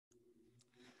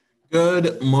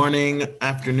Good morning,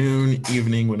 afternoon,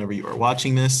 evening, whenever you are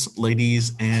watching this,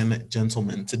 ladies and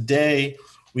gentlemen. Today,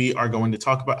 we are going to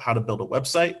talk about how to build a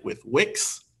website with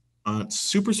Wix. It's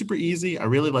super, super easy. I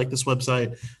really like this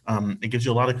website. It gives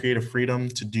you a lot of creative freedom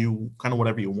to do kind of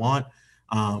whatever you want.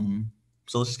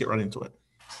 So let's just get right into it.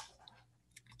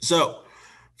 So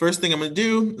first thing I'm going to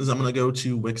do is I'm going to go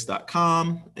to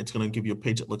wix.com. It's going to give you a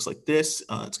page that looks like this.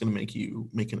 It's going to make you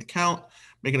make an account.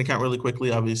 Make an account really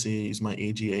quickly. Obviously, use my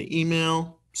AGA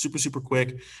email. Super, super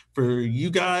quick. For you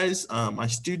guys, my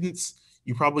students,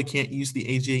 you probably can't use the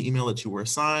AGA email that you were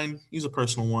assigned. Use a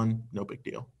personal one. No big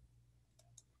deal.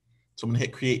 So I'm going to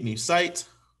hit create new site.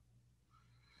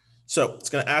 So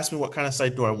it's going to ask me what kind of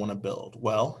site do I want to build?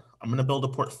 Well, I'm going to build a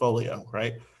portfolio,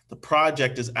 right? The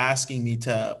project is asking me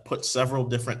to put several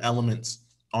different elements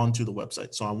onto the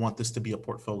website. So I want this to be a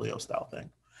portfolio style thing.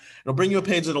 It'll bring you a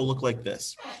page that'll look like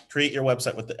this. Create your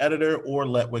website with the editor or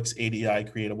let Wix ADI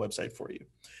create a website for you.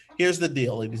 Here's the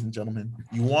deal, ladies and gentlemen.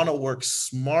 You want to work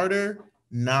smarter,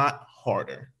 not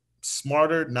harder.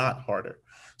 Smarter, not harder.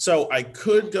 So I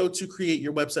could go to create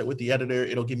your website with the editor.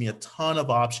 It'll give me a ton of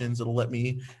options. It'll let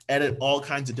me edit all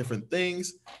kinds of different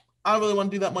things. I don't really want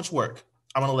to do that much work.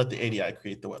 I'm going to let the ADI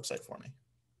create the website for me.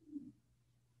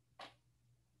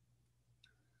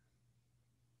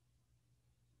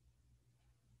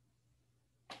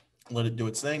 Let it do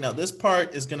its thing. Now this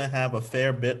part is going to have a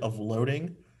fair bit of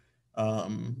loading. I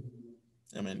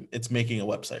mean, it's making a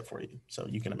website for you, so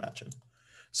you can imagine.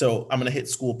 So I'm going to hit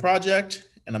school project,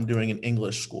 and I'm doing an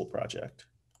English school project.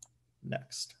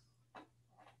 Next.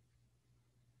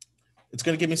 It's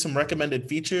going to give me some recommended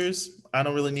features. I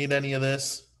don't really need any of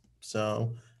this,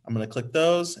 so I'm going to click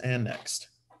those and next.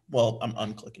 Well, I'm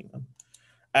unclicking them.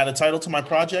 Add a title to my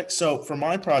project. So for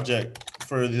my project,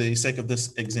 for the sake of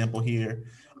this example here,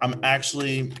 I'm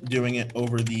actually doing it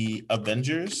over the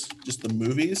Avengers, just the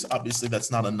movies. Obviously,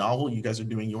 that's not a novel. You guys are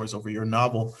doing yours over your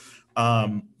novel.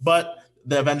 But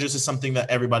the Avengers is something that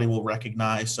everybody will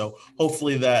recognize. So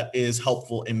hopefully that is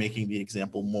helpful in making the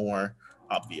example more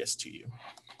obvious to you.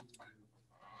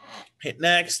 Hit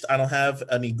next. I don't have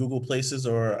any Google Places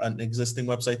or an existing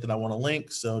website that I want to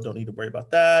link, so don't need to worry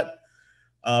about that.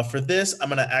 For this,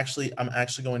 I'm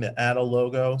actually going to add a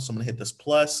logo. So I'm going to hit this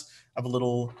plus. I have a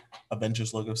little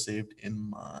Avengers logo saved in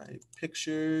my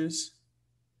pictures.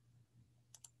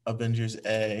 Avengers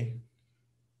A.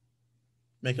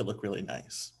 Make it look really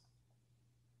nice.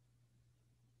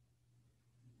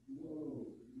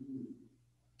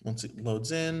 Once it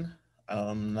loads in,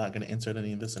 I'm not going to insert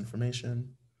any of this information.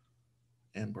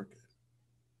 And we're good.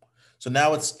 So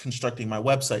now it's constructing my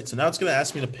website. So now it's going to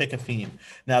ask me to pick a theme.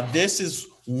 Now this is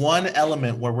one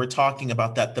element where we're talking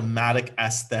about that thematic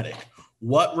aesthetic.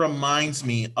 What reminds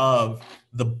me of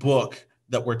the book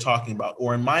that we're talking about,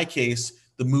 or in my case,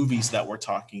 the movies that we're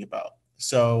talking about.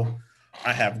 So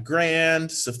I have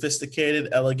grand, sophisticated,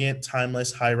 elegant,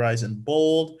 timeless, high-rise, and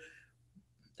bold.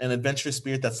 An adventurous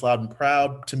spirit that's loud and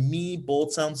proud. To me,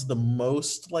 bold sounds the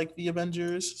most like the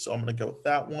Avengers, so I'm going to go with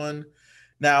that one.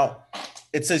 Now,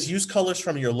 it says use colors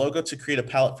from your logo to create a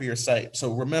palette for your site.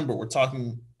 So remember, we're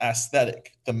talking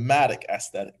aesthetic, thematic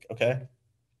aesthetic, okay?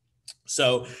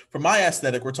 So for my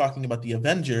aesthetic, we're talking about the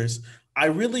Avengers. I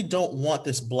really don't want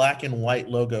this black and white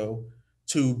logo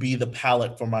to be the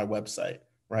palette for my website,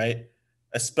 right?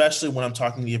 Especially when I'm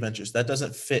talking the Avengers. That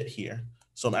doesn't fit here.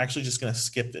 So I'm actually just going to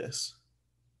skip this.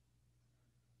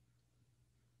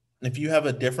 If you have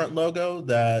a different logo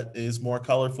that is more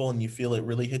colorful and you feel it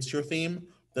really hits your theme,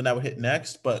 then I would hit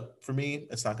next. But for me,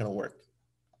 it's not going to work.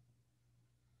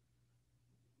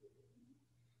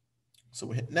 So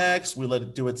we hit next. We let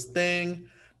it do its thing.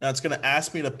 Now it's going to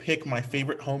ask me to pick my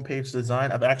favorite homepage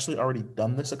design. I've actually already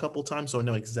done this a couple times, so I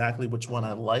know exactly which one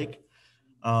I like.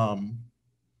 So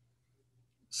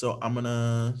I'm going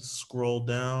to scroll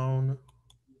down.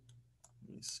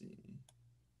 Let me see.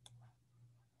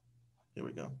 Here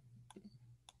we go.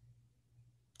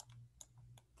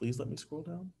 Please let me scroll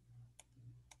down.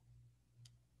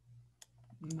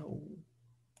 No.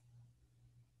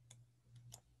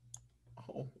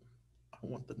 Oh, I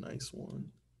want the nice one.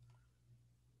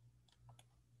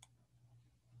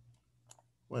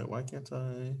 Wait, why can't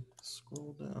I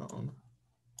scroll down?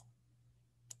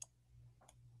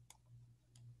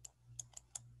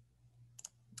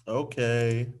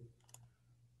 Okay.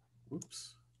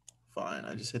 Oops. Fine,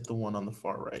 I just hit the one on the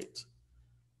far right.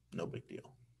 No big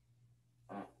deal.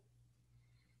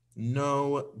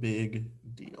 No big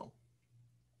deal.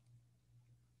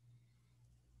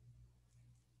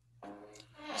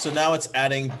 So now it's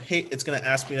adding, it's going to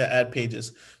ask me to add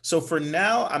pages. So for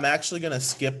now, I'm actually going to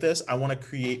skip this. I want to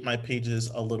create my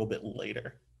pages a little bit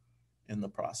later in the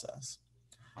process.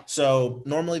 So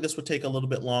normally this would take a little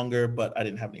bit longer, but I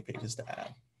didn't have any pages to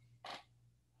add.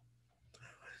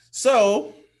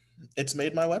 So it's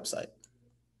made my website.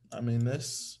 I mean,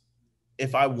 this,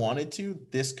 if I wanted to,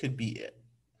 this could be it,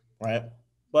 right?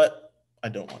 But I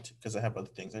don't want to because I have other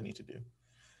things I need to do.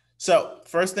 So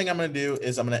first thing I'm going to do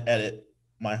is I'm going to edit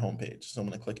my homepage. So I'm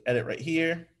going to click edit right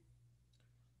here.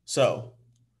 So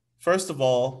first of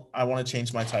all, I want to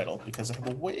change my title because I have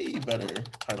a way better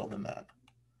title than that.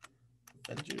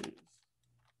 Avengers.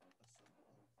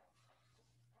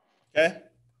 Okay.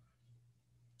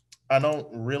 I don't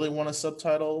really want a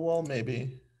subtitle. Well,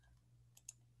 maybe.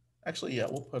 Actually, yeah,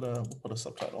 we'll put a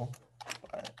subtitle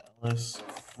by Alice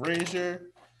Frazier,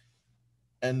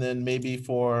 and then maybe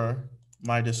for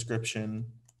my description,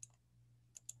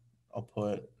 I'll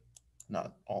put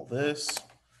not all this,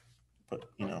 but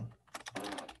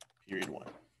period 1,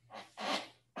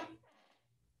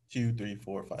 2, 3,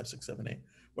 4, 5, 6, 7, 8,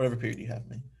 whatever period you have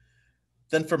me.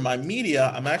 Then for my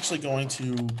media, I'm actually going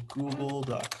to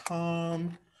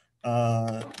google.com,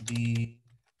 the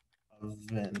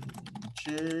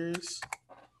Avengers.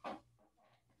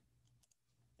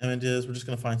 Images, we're just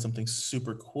going to find something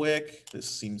super quick. This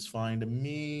seems fine to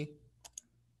me.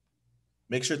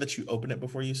 Make sure that you open it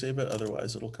before you save it,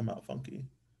 otherwise it'll come out funky.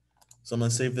 So I'm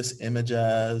going to save this image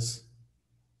as,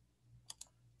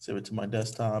 save it to my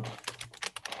desktop,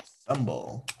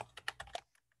 assemble.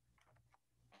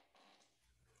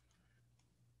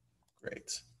 Great.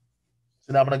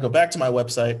 So now I'm going to go back to my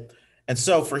website. And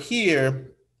so for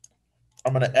here,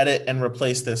 I'm going to edit and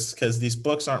replace this because these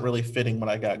books aren't really fitting what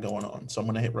I got going on. So I'm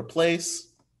going to hit replace.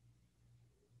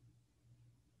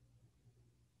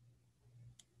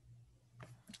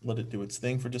 Let it do its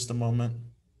thing for just a moment.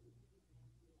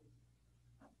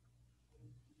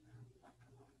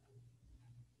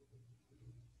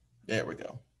 There we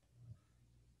go.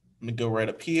 I'm going to go right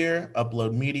up here,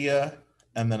 upload media,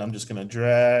 and then I'm just going to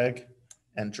drag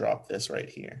and drop this right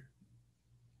here.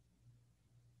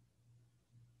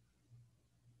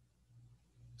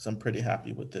 So I'm pretty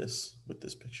happy with this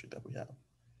picture that we have.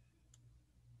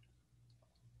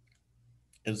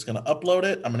 It's going to upload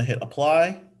it. I'm going to hit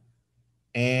apply,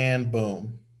 and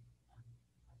boom.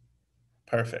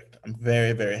 Perfect. I'm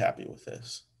very, very happy with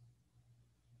this.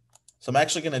 So I'm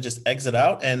actually going to just exit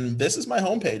out, and this is my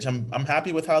homepage. I'm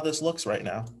happy with how this looks right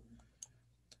now.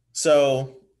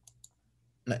 So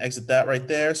I'm going to exit that right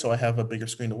there so I have a bigger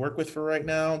screen to work with for right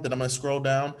now. Then I'm going to scroll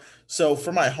down. So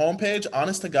for my homepage,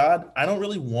 honest to God, I don't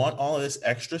really want all of this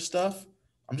extra stuff.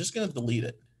 I'm just going to delete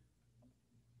it.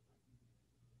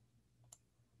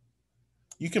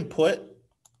 You can put,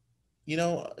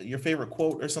 your favorite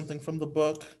quote or something from the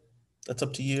book. That's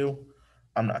up to you.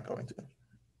 I'm not going to.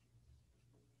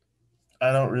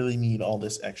 I don't really need all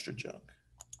this extra junk.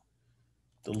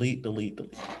 Delete, delete,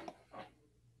 delete.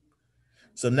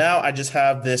 So now I just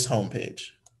have this homepage.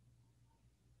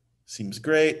 Seems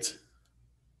great.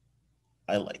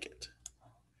 I like it.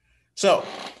 So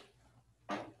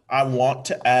I want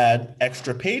to add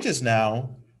extra pages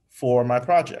now for my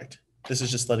project. This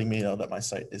is just letting me know that my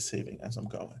site is saving as I'm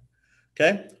going.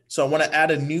 Okay, so I want to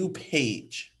add a new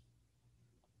page.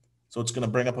 So it's going to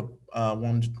bring up a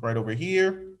one right over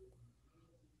here.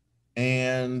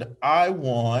 And I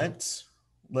want,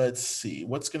 let's see,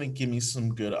 what's going to give me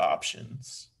some good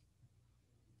options.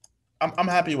 I'm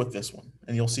happy with this one,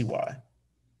 and you'll see why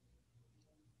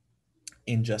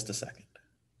in just a second.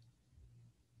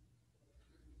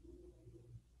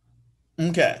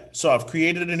 Okay, so I've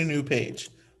created a new page.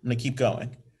 I'm going to keep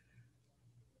going.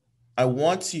 I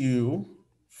want to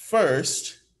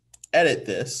first edit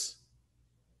this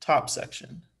top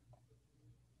section.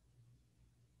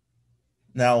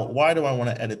 Now, why do I want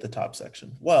to edit the top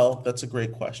section? Well, that's a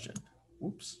great question.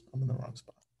 Oops, I'm in the wrong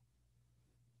spot.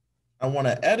 I want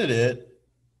to edit it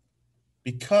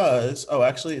because, oh,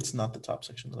 actually, it's not the top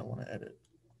section that I want to edit.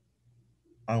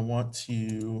 I want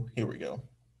to, here we go,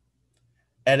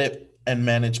 edit and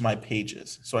manage my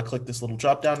pages. So I click this little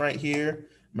drop down right here.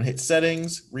 I'm going to hit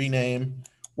settings, rename.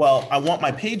 Well, I want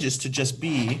my pages to just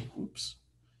be, oops,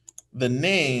 the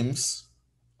names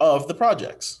of the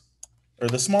projects or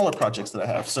the smaller projects that I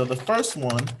have. So the first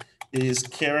one is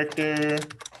character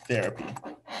therapy.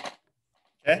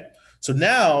 Okay. So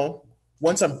now,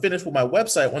 once I'm finished with my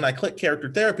website, when I click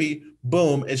character therapy,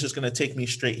 boom, it's just going to take me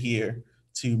straight here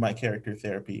to my character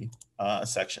therapy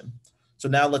section. So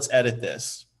now let's edit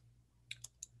this.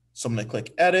 So I'm going to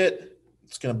click edit.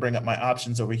 It's going to bring up my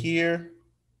options over here.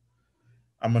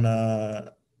 I'm going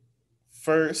to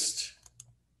first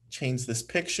change this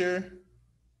picture.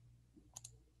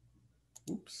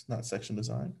 Oops, not section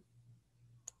design.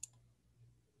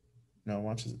 No,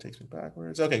 watch as it takes me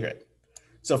backwards. Okay, great.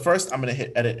 So first I'm going to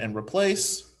hit edit and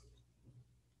replace.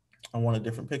 I want a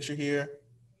different picture here.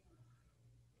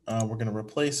 We're going to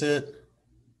replace it.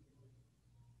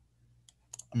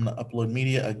 I'm going to upload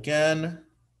media again.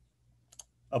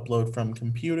 Upload from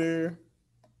computer.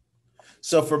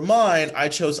 So for mine, I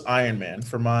chose Iron Man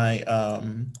for my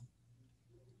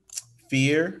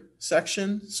fear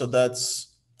section. So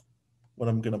that's what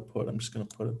I'm going to put. I'm just going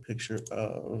to put a picture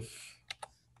of,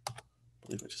 I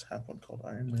believe I just have one called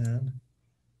Iron Man.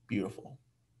 Beautiful.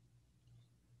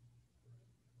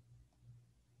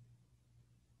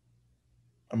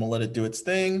 I'm going to let it do its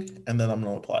thing, and then I'm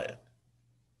going to apply it.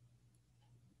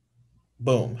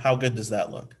 Boom. How good does that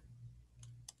look?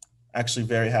 Actually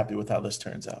very happy with how this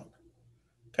turns out.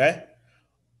 Okay.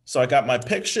 So I got my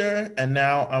picture, and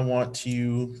now I want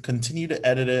to continue to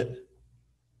edit it.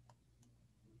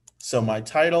 So my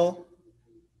title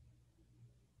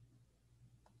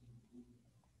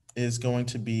is going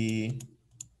to be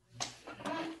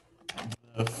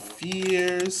The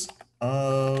Fears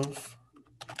of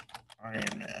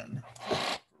Iron Man.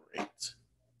 Great.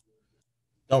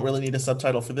 Don't really need a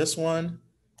subtitle for this one.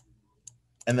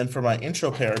 And then for my intro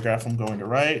paragraph, I'm going to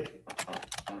write,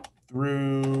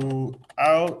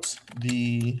 throughout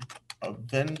the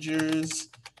Avengers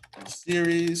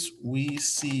series, we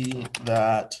see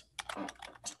that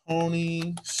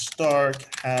Tony Stark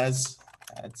has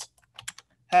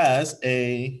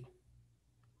a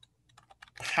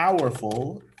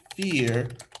powerful fear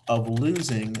of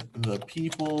losing the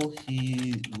people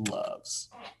he loves.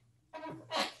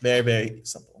 Very, very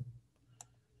simple.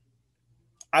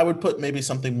 I would put maybe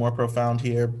something more profound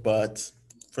here, but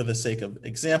for the sake of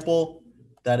example,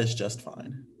 that is just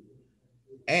fine.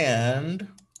 And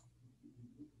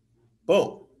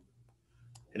boom,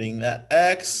 hitting that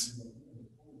X.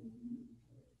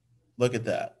 Look at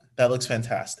that. That looks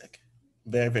fantastic.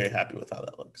 Very, very happy with how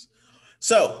that looks.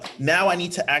 So now I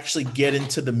need to actually get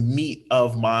into the meat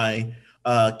of my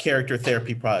character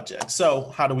therapy project.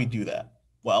 So how do we do that?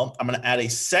 Well, I'm going to add a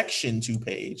section to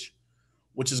page,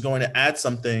 which is going to add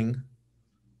something.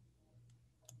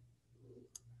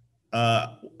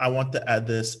 I want to add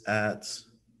this at,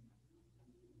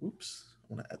 oops,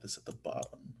 I want to add this at the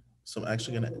bottom. So I'm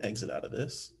actually going to exit out of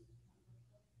this.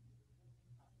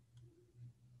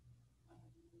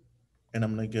 And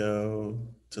I'm going to go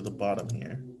to the bottom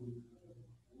here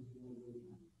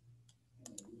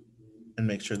and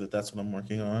make sure that that's what I'm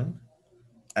working on.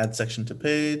 Add section to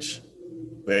page.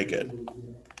 Very good.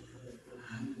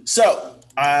 So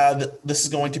this is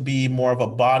going to be more of a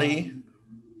body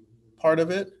part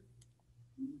of it.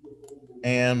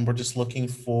 And we're just looking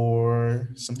for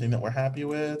something that we're happy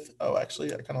with. Oh,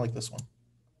 actually, I kind of like this one.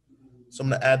 So I'm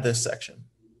going to add this section.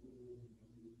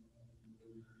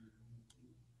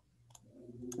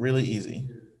 Really easy.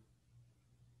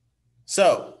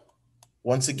 So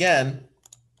once again,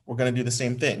 we're going to do the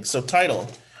same thing. So title.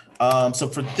 So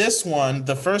for this one,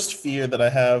 the first fear that I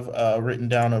have written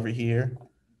down over here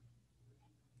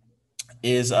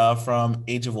is from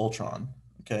Age of Ultron.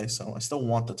 Okay, so I still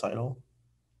want the title,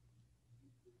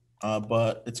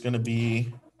 but it's going to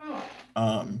be,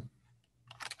 I'll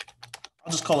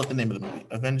just call it the name of the movie,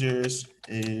 Avengers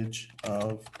Age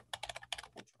of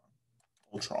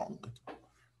Ultron.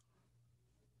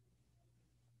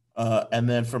 And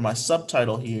then for my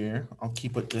subtitle here, I'll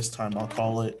keep it this time. I'll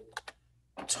call it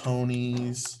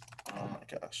Tony's, oh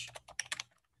my gosh.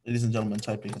 Ladies and gentlemen,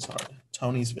 typing is hard.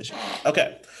 Tony's Vision.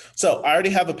 Okay, so I already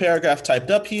have a paragraph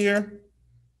typed up here.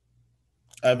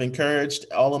 I've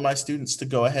encouraged all of my students to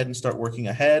go ahead and start working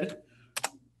ahead.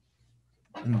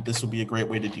 And this will be a great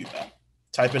way to do that.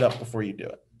 Type it up before you do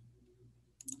it.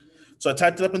 So I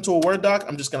typed it up into a Word doc.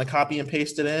 I'm just going to copy and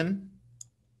paste it in.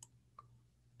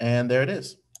 And there it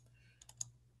is.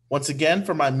 Once again,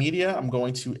 for my media, I'm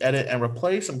going to edit and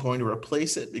replace. I'm going to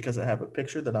replace it because I have a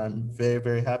picture that I'm very,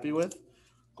 very happy with.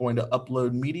 Going to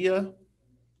upload media.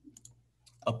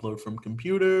 Upload from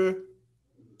computer.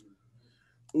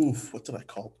 Oof, what did I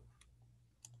call?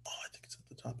 Oh, I think it's at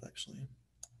the top, actually.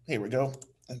 Here we go.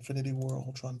 Infinity War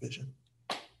Ultron Vision.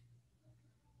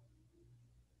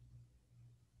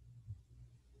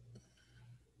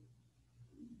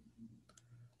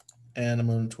 And I'm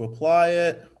going to apply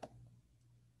it.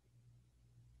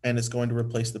 And it's going to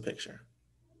replace the picture.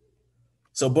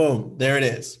 So boom, there it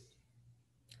is.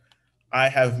 I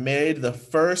have made the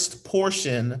first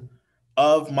portion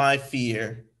of my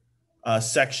fear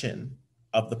section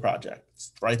of the project.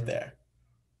 It's right there.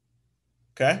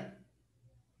 Okay.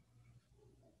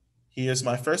 Here's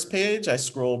my first page. I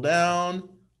scroll down.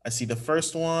 I see the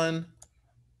first one.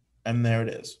 And there it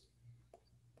is.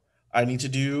 I need to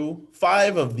do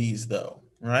 5 of these though,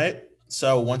 right?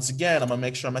 So once again, I'm gonna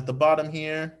make sure I'm at the bottom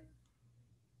here.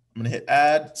 I'm gonna hit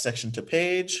add section to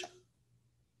page.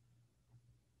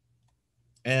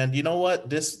 And you know what?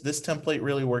 This template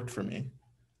really worked for me.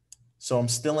 So I'm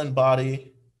still in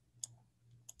body.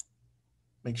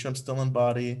 Make sure I'm still in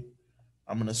body.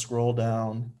 I'm gonna scroll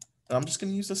down and I'm just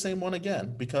gonna use the same one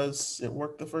again because it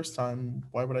worked the first time.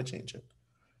 Why would I change it?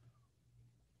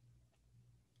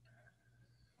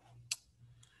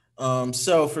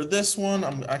 So for this one,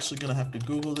 I'm actually gonna have to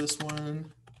Google this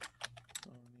one.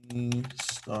 Tony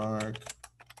Stark.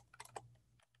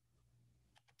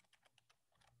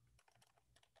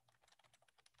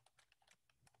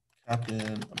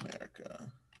 Captain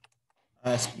America.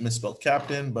 I misspelled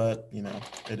captain, but you know,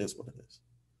 it is what it is.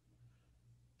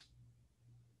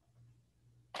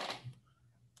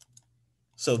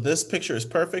 So this picture is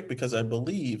perfect because I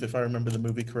believe, if I remember the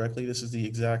movie correctly, this is the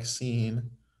exact scene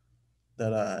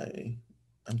that I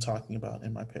am talking about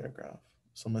in my paragraph.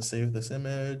 So I'm gonna save this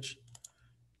image,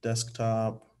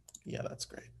 desktop. Yeah, that's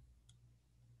great.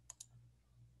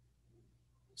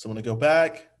 So I'm gonna go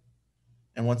back,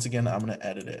 and once again, I'm gonna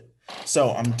edit it.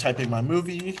 So I'm typing my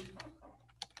movie,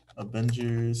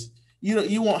 Avengers.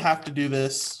 You won't have to do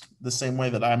this the same way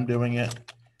that I'm doing it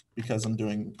because I'm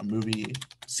doing a movie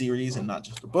series and not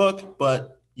just a book,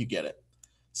 but you get it.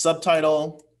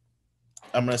 Subtitle,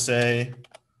 I'm gonna say,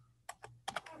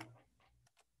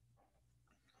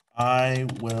 I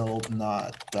will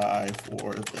not die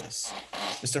for this.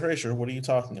 Mr. Fraser, what are you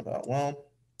talking about? Well,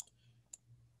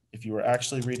 if you were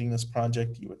actually reading this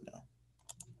project, you would know.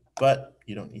 But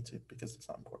you don't need to because it's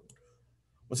not important.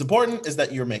 What's important is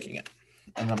that you're making it.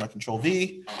 And I'm gonna control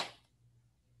V.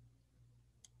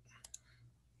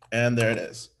 And there it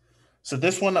is. So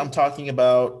this one I'm talking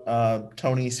about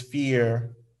Tony's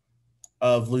fear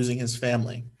of losing his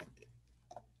family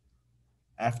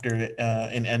after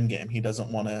in Endgame. He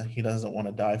doesn't want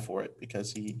to die for it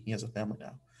because he has a family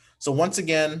now. So once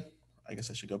again, I guess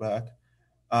I should go back.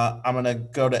 I'm gonna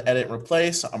go to edit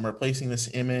replace. I'm replacing this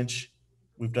image.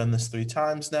 We've done this 3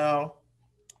 times now.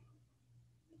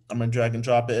 I'm gonna drag and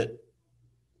drop it.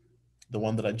 The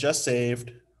one that I just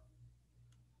saved.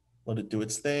 Let it do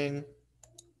its thing.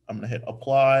 I'm gonna hit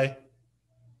apply.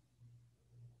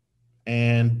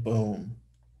 And boom.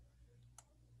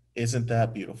 Isn't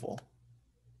that beautiful?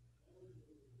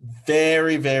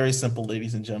 Very, very simple,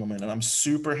 ladies and gentlemen. And I'm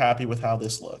super happy with how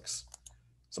this looks.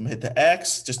 So I'm gonna hit the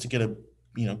X just to get a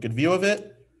good view of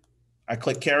it. I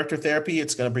click character therapy.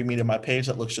 It's gonna bring me to my page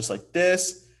that looks just like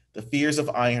this. The fears of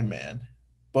Iron Man.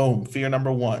 Boom. Fear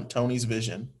number 1, Tony's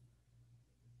vision.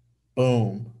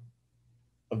 Boom.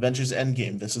 Avengers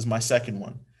Endgame. This is my second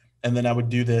one. And then I would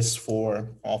do this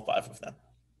for all 5 of them.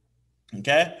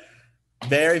 Okay.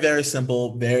 Very, very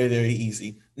simple, very, very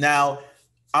easy. Now,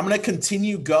 I'm going to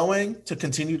continue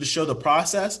to show the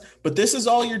process, but this is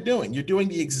all you're doing. You're doing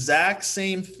the exact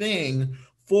same thing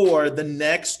for the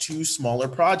next 2 smaller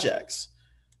projects.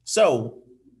 So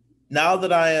now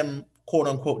that I am quote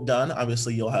unquote done,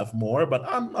 obviously you'll have more, but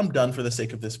I'm done for the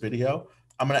sake of this video.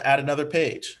 I'm going to add another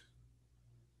page.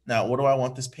 Now, what do I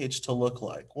want this page to look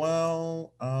like?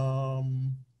 Well,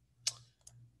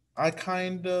 I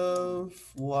kind of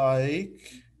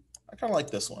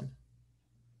like this one.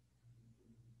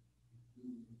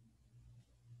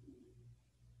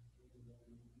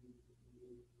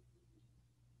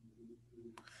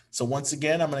 So once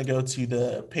again, I'm going to go to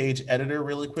the page editor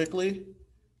really quickly.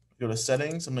 Go to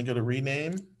settings. I'm going to go to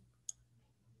rename.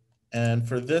 And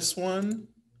for this one,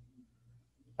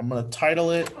 I'm going to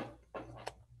title it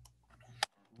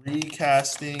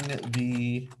Recasting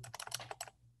the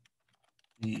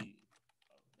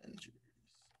Avengers.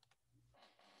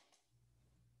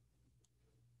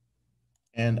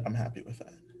 And I'm happy with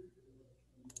that.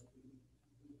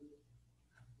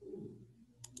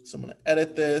 So I'm going to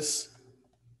edit this.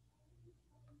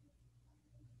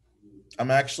 I'm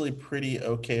actually pretty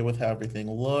okay with how everything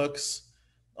looks.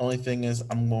 Only thing is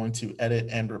I'm going to edit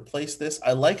and replace this.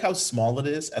 I like how small it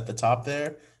is at the top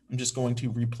there. I'm just going to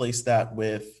replace that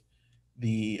with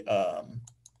the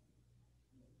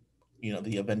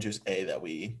the Avengers A that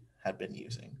we had been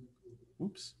using.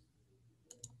 Oops,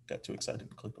 got too excited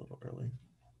and clicked a little early.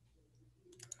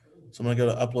 So I'm gonna go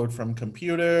to upload from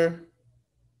computer.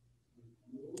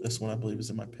 This one I believe is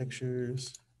in my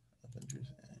pictures. Avengers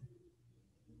A.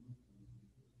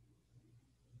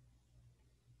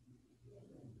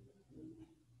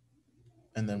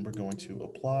 And then we're going to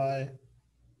apply.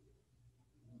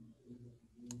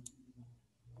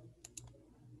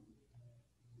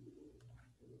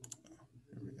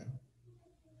 Here we go.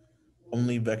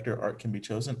 Only vector art can be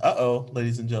chosen. Uh-oh,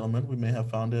 ladies and gentlemen, we may have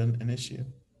found an issue.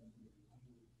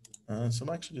 So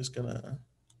I'm actually just gonna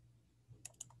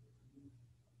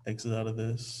exit out of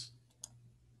this.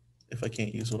 If I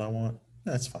can't use what I want,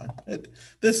 that's fine.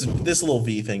 This little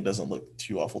V thing doesn't look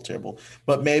too awful terrible,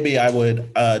 but maybe I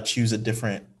would choose a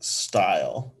different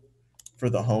style for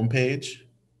the home page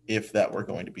if that were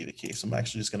going to be the case. I'm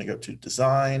actually just going to go to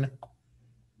design,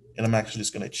 and I'm actually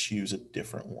just going to choose a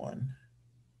different one.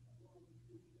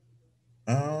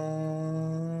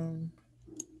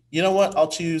 You know what? I'll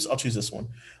choose this one.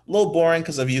 A little boring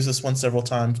because I've used this one several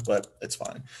times, but it's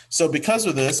fine. So because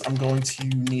of this, I'm going to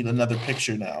need another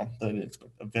picture now.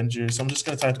 Avengers. So I'm just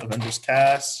going to type Avengers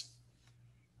cast.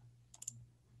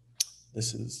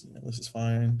 This is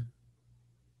fine.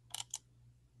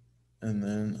 And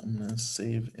then I'm going to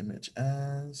save image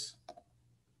as.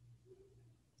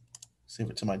 Save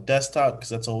it to my desktop because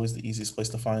that's always the easiest place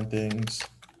to find things.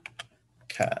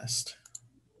 Cast.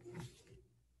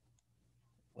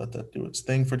 Let that do its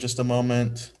thing for just a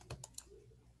moment.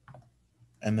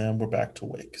 And then we're back to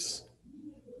Wix.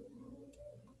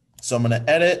 So I'm going to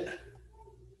edit.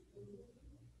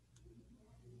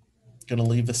 Going to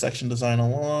leave the section design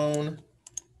alone.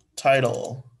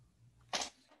 Title.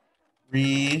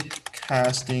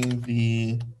 Recasting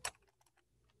the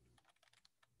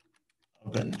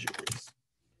Avengers.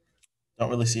 Don't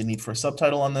really see a need for a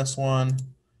subtitle on this one.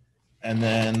 And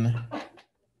then,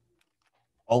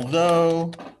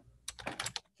 although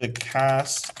the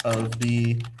cast of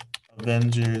the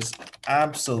Avengers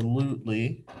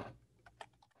absolutely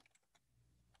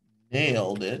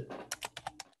nailed it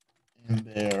in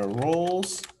their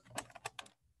roles,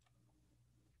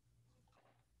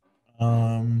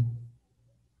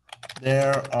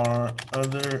 there are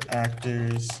other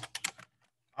actors,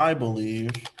 I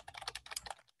believe,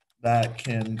 that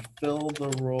can fill the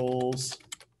roles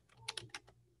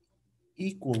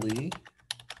equally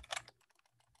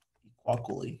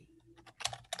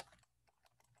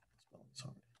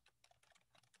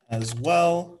as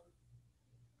well,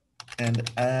 and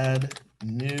add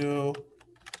new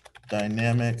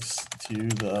dynamics to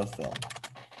the film.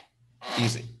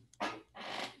 Easy.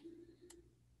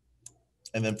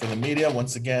 And then for the media,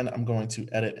 once again, I'm going to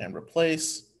edit and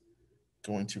replace.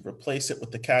 Going to replace it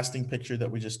with the casting picture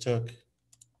that we just took.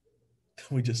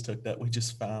 We just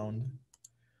found.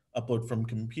 Upload from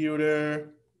computer.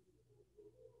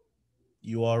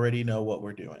 You already know what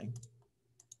we're doing.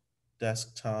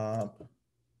 Desktop.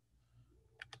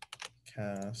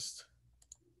 Cast.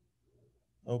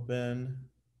 Open.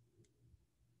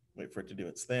 Wait for it to do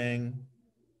its thing.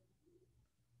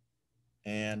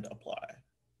 And apply.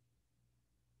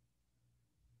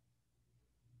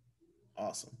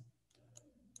 Awesome.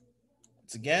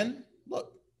 Once again,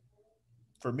 look.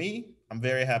 For me, I'm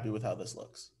very happy with how this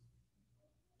looks.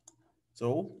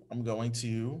 So I'm going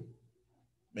to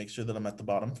make sure that I'm at the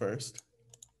bottom first.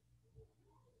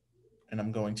 And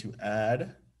I'm going to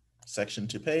add section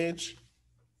to page.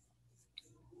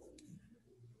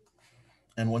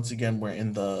 And once again, we're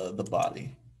in the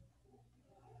body.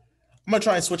 I'm gonna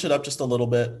try and switch it up just a little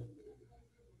bit.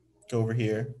 Go over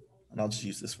here, and I'll just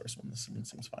use this first one. This one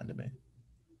seems fine to me.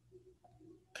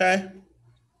 Okay.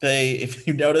 If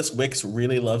you notice, Wix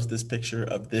really loves this picture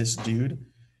of this dude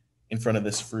in front of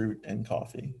this fruit and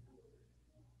coffee.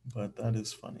 But that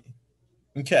is funny.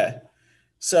 Okay.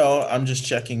 So I'm just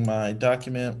checking my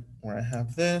document where I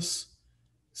have this.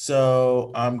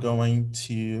 So I'm going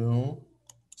to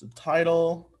the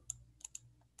title,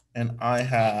 and I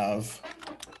have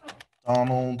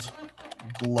Donald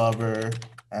Glover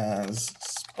as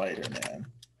Spider-Man.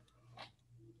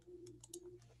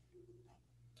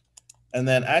 And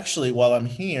then actually, while I'm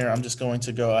here, I'm just going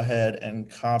to go ahead and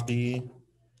copy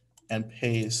and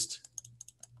paste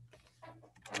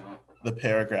the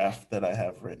paragraph that I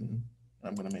have written.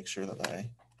 I'm going to make sure that I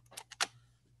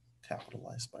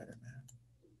capitalize Spider-Man.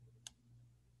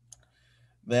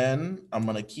 Then I'm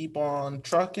going to keep on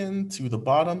trucking to the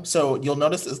bottom. So you'll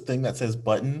notice this thing that says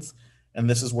buttons, and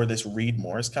this is where this read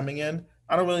more is coming in.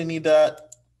 I don't really need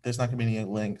that. There's not going to be any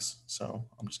links, so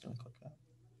I'm just going to click that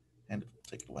and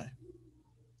take it away.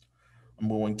 I'm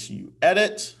going to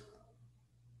edit,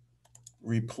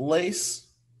 replace,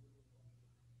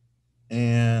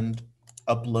 and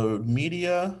upload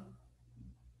media.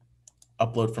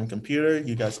 Upload from computer.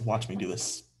 You guys have watched me do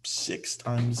this 6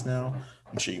 times now.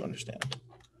 I'm sure you understand.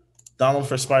 Donald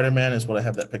for Spider-Man is what I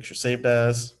have that picture saved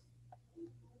as.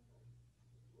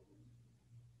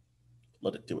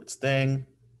 Let it do its thing.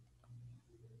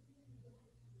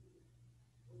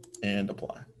 And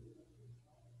apply.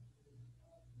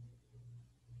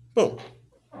 Boom.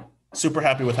 Super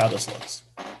happy with how this looks.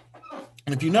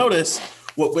 And if you notice,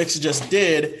 what Wix just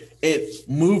did it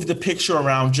moved the picture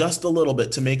around just a little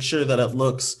bit to make sure that it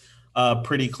looks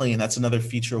pretty clean. That's another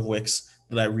feature of Wix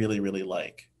that I really, really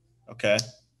like. Okay.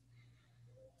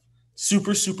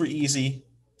 Super, super easy.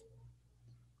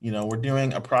 You know, we're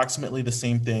doing approximately the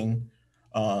same thing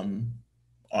on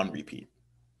repeat.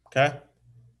 Okay.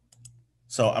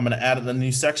 So I'm going to add a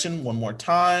new section one more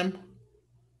time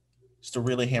just to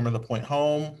really hammer the point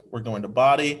home. We're going to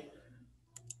body.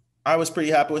 I was pretty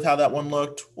happy with how that one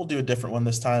looked. We'll do a different one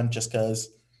this time just because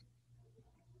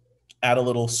add a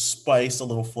little spice, a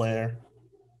little flair.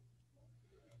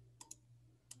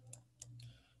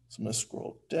 So I'm going to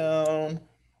scroll down.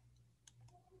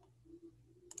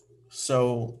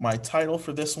 So my title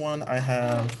for this one, I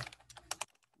have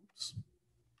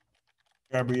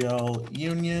Gabrielle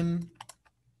Union,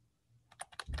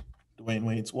 Dwayne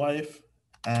Wade's wife,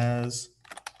 as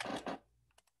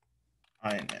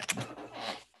Iron Man.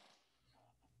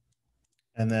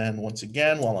 And then once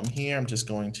again, while I'm here, I'm just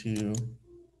going to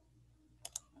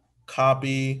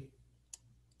copy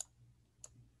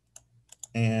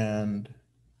and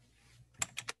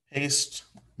paste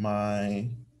my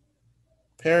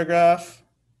paragraph.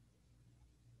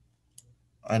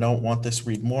 I don't want this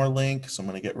read more link, so I'm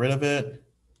going to get rid of it.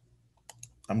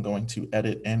 I'm going to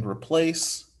edit and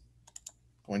replace.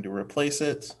 Going to replace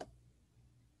it.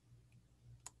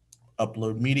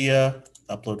 Upload media,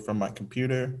 upload from my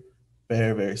computer.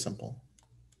 Very, very simple.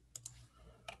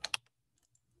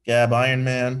 Gab Iron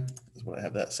Man is what I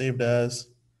have that saved as.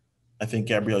 I think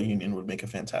Gabrielle Union would make a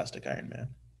fantastic Iron Man.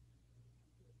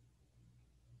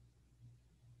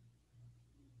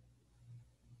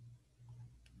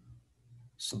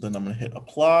 So then I'm going to hit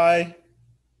apply,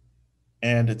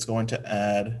 and it's going to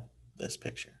add this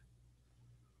picture.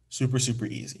 Super, super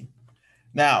easy.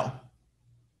 Now,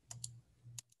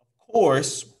 of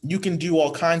course, you can do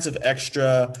all kinds of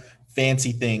extra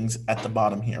fancy things at the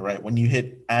bottom here, right? When you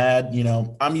hit add, you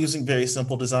know, I'm using very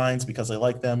simple designs because I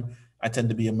like them. I tend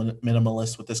to be a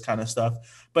minimalist with this kind of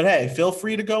stuff. But hey, feel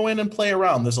free to go in and play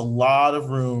around. There's a lot of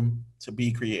room to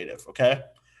be creative, okay?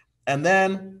 And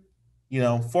then, you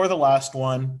know, for the last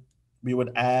one, we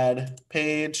would add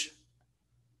page.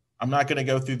 I'm not going to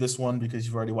go through this one because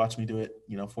you've already watched me do it,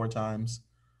 you know, 4 times.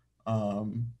 But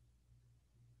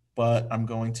I'm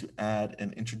going to add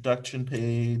an introduction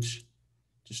page.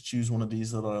 Just choose one of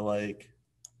these that I like.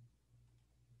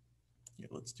 Yeah,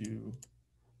 let's do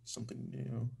something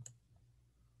new.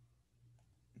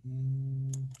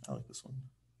 I like this one.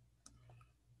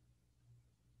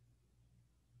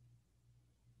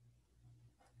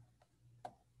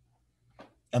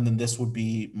 And then this would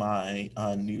be my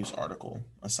news article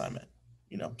assignment.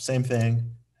 You know, same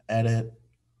thing, edit.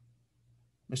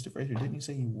 Mr. Fraser, didn't you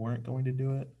say you weren't going to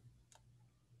do it?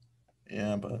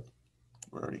 Yeah, but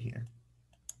we're already here.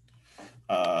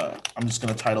 I'm just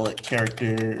going to title it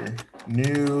character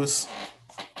news.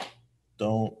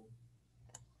 Don't.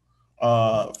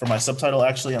 For my subtitle,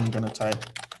 actually, I'm going to type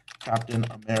Captain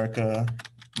America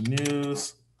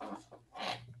news.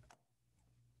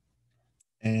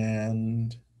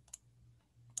 And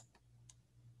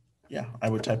yeah, I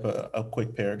would type a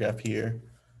quick paragraph here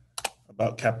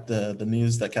about the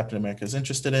news that Captain America is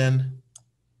interested in,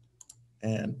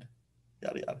 and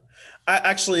yada yada.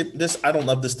 I don't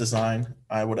love this design.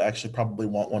 I would actually probably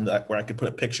want one where I could put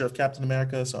a picture of Captain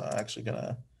America. So I'm actually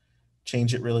gonna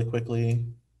change it really quickly.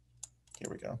 Here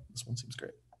we go. This one seems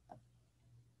great.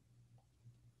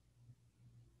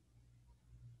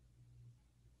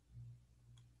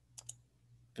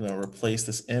 Gonna replace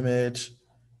this image.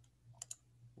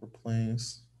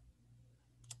 Replace.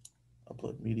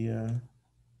 Upload media.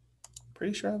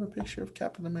 Pretty sure I have a picture of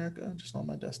Captain America just on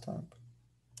my desktop.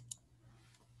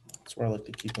 That's where I like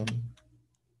to keep them. Here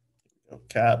we go.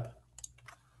 Cap.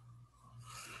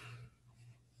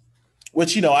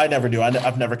 Which, you know, I never do.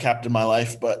 I've never capped in my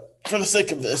life, but for the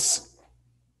sake of this,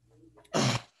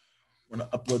 I'm going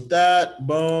to upload that.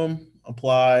 Boom.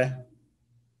 Apply.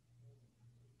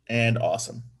 And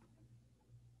awesome.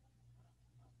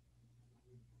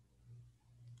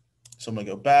 So I'm going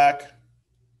to go back.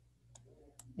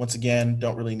 Once again,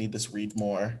 don't really need this read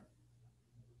more.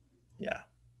 Yeah.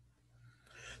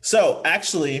 So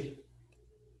actually,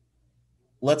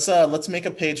 let's make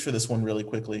a page for this one really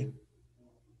quickly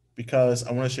because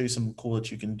I want to show you something cool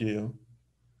that you can do.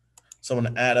 So I'm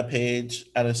going to add a page,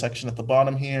 add a section at the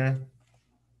bottom here.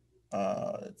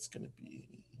 It's going to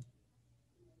be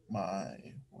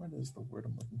what is the word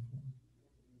I'm looking for?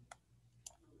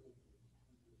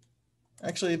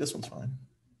 Actually, this one's fine.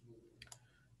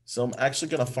 So I'm actually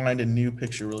going to find a new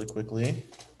picture really quickly.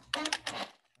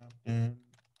 Captain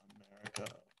America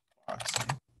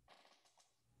boxing.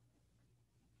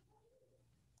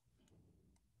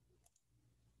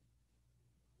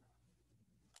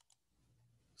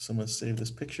 So I'm going to save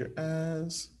this picture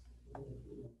as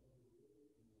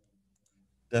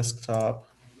desktop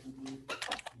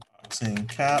boxing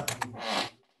cap.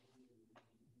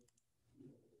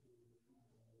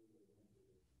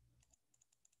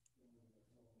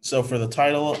 So for the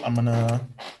title, I'm going to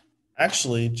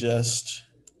actually just,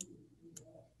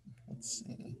 let's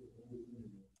see.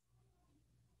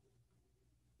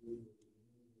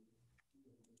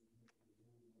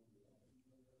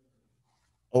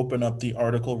 Open up the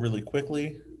article really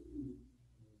quickly.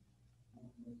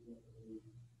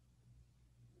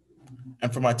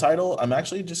 And for my title, I'm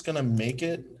actually just going to make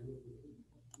it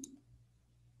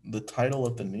the title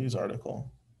of the news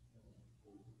article.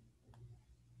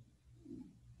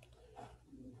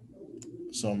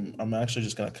 So I'm actually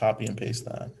just going to copy and paste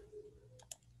that.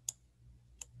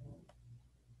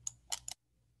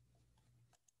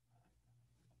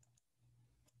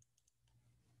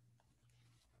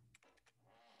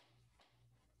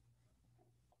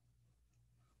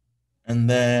 And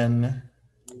then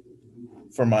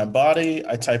for my body,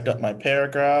 I typed up my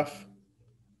paragraph,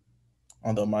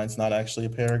 although mine's not actually a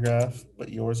paragraph, but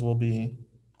yours will be.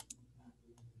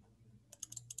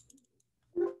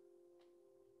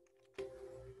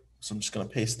 So I'm just going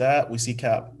to paste that. We see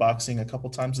Cap boxing a couple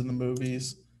times in the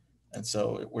movies, and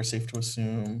so we're safe to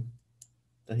assume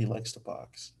that he likes to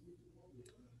box.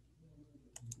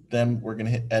 Then we're going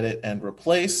to hit edit and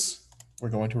replace. We're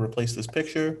going to replace this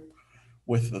picture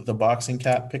with the boxing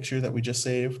cap picture that we just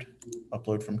saved.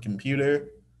 Upload from computer.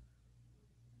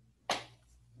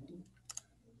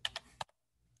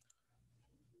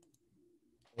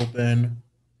 Open.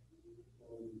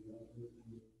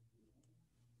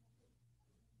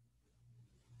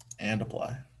 And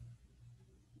apply.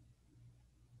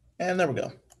 And there we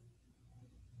go.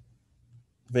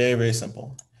 Very, very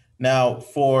simple. Now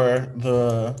for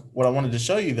what I wanted to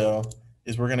show you though,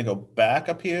 is we're gonna go back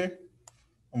up here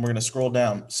and we're gonna scroll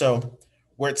down. So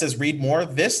where it says read more,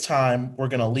 this time we're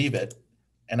gonna leave it.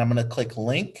 And I'm gonna click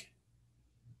link.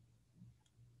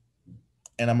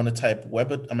 And I'm gonna type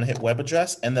web, I'm gonna hit web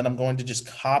address, and then I'm going to just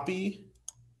copy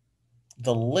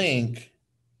the link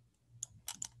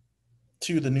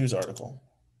to the news article.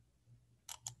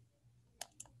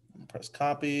 Press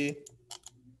copy.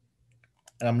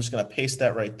 And I'm just gonna paste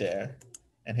that right there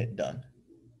and hit done.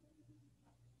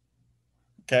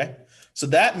 Okay, so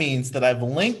that means that I've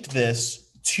linked this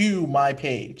to my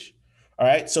page. All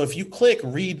right, so if you click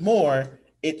read more,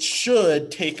 it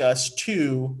should take us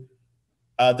to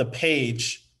the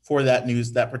page for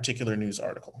that particular news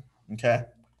article. Okay,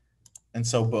 and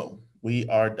so boom, we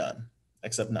are done,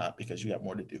 except not, because you got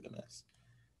more to do than this.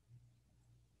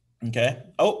 Okay,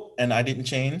 oh, and I didn't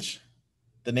change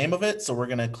the name of it, so we're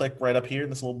gonna click right up here in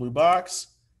this little blue box.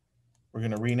 We're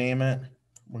gonna rename it.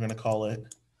 We're gonna call it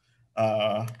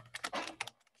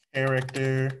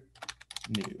character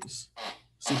news.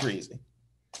 Super easy.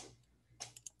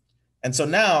 And so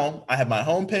now I have my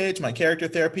homepage, my character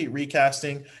therapy,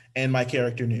 recasting, and my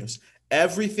character news.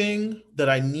 Everything that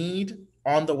I need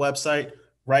on the website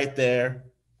right there.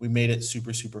 We made it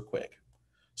super, super quick.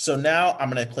 So now I'm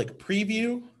going to click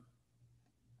preview.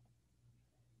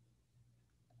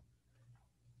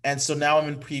 And so now I'm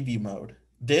in preview mode.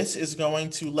 This is going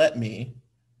to let me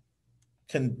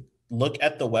look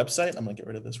at the website. I'm going to get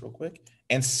rid of this real quick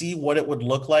and see what it would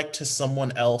look like to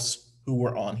someone else who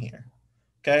were on here.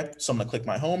 Okay, so I'm gonna click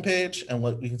my home page and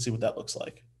we can see what that looks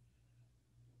like.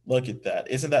 Look at that.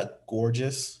 Isn't that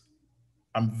gorgeous?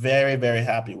 I'm very, very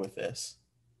happy with this.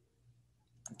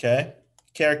 Okay,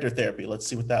 character therapy. Let's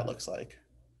see what that looks like.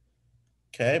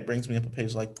 Okay, it brings me up a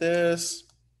page like this.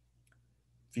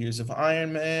 Fears of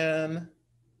Iron Man.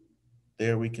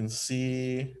 There we can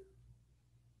see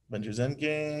Avengers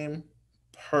Endgame.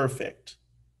 Perfect.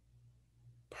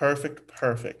 Perfect,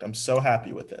 perfect. I'm so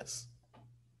happy with this.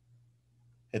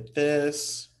 Hit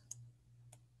this.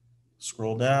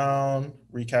 Scroll down,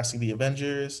 recasting the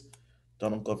Avengers,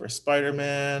 Donald Glover as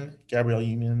Spider-Man, Gabrielle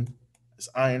Union as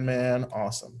Iron Man,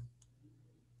 awesome.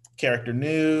 Character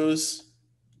news,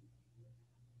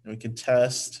 and we can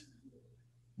test.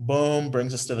 Boom,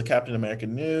 brings us to the Captain America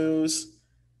news.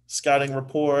 Scouting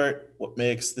report, what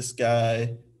makes this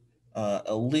guy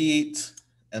elite.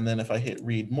 And then if I hit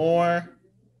read more,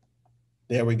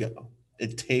 there we go.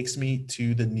 It takes me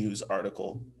to the news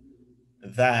article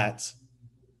that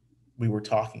we were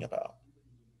talking about.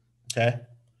 Okay.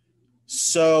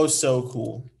 So, so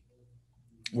cool.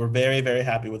 We're very, very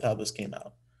happy with how this came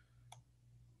out.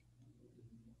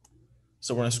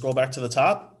 So we're going to scroll back to the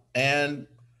top, and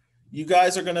you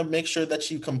guys are going to make sure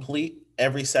that you complete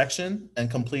every section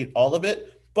and complete all of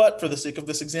it. But for the sake of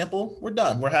this example, we're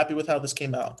done. We're happy with how this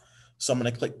came out. So I'm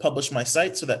going to click publish my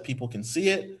site so that people can see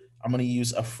it. I'm going to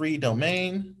use a free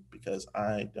domain because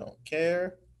I don't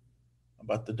care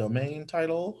about the domain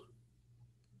title.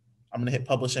 I'm going to hit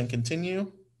publish and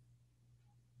continue.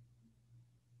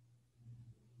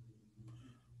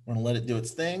 We're going to let it do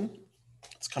its thing.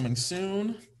 It's coming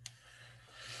soon.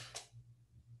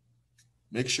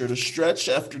 Make sure to stretch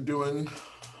after doing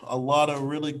a lot of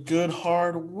really good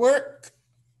hard work.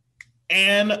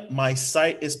 And my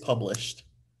site is published.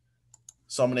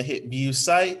 So I'm going to hit view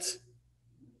site.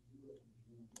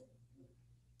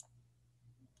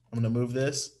 I'm going to move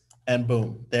this and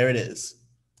boom, there it is.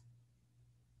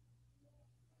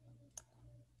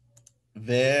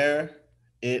 There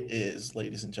it is,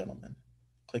 ladies and gentlemen.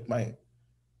 Click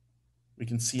we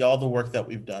can see all the work that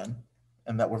we've done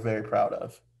and that we're very proud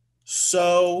of.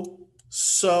 So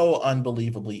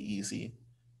unbelievably easy.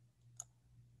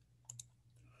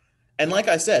 And like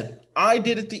I said, I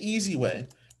did it the easy way.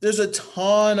 There's a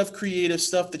ton of creative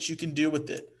stuff that you can do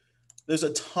with it. There's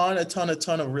a ton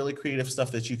of really creative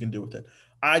stuff that you can do with it.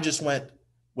 I just went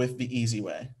with the easy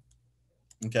way.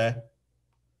 Okay.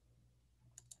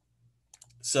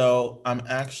 So I'm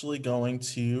actually going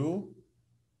to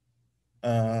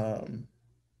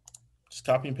just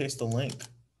copy and paste the link.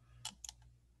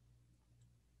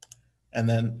 And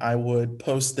then I would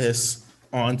post this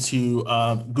onto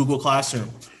Google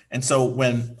Classroom. And so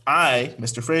when I,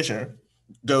 Mr. Frazier,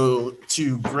 go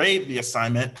to grade the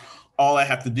assignment, all I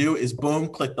have to do is boom,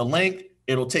 click the link.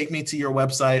 It'll take me to your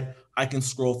website. I can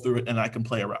scroll through it and I can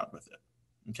play around with it.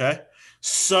 Okay.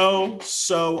 So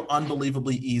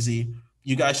unbelievably easy.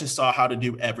 You guys just saw how to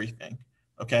do everything.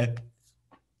 Okay.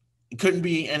 It couldn't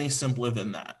be any simpler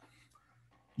than that.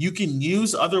 You can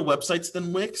use other websites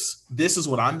than Wix. This is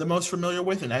what I'm the most familiar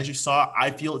with. And as you saw,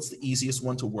 I feel it's the easiest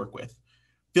one to work with.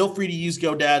 Feel free to use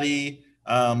GoDaddy,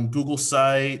 Google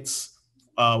Sites,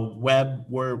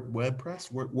 WordPress.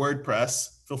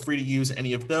 Feel free to use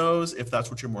any of those if that's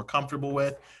what you're more comfortable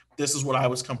with. This is what I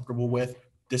was comfortable with.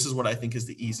 This is what I think is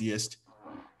the easiest.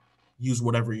 Use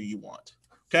whatever you want.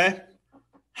 Okay?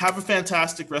 Have a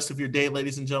fantastic rest of your day,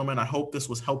 ladies and gentlemen. I hope this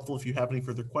was helpful. If you have any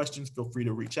further questions, feel free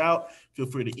to reach out. Feel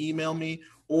free to email me.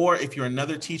 Or if you're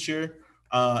another teacher,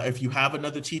 if you have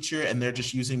another teacher and they're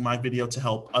just using my video to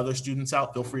help other students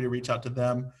out, feel free to reach out to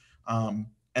them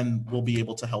and we'll be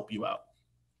able to help you out.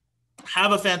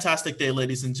 Have a fantastic day,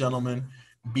 ladies and gentlemen.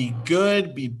 Be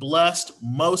good, be blessed.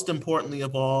 Most importantly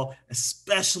of all,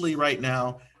 especially right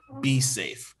now, be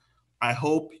safe. I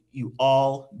hope you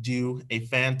all do a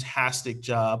fantastic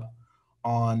job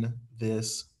on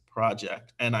this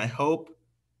project, and I hope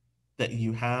that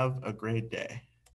you have a great day.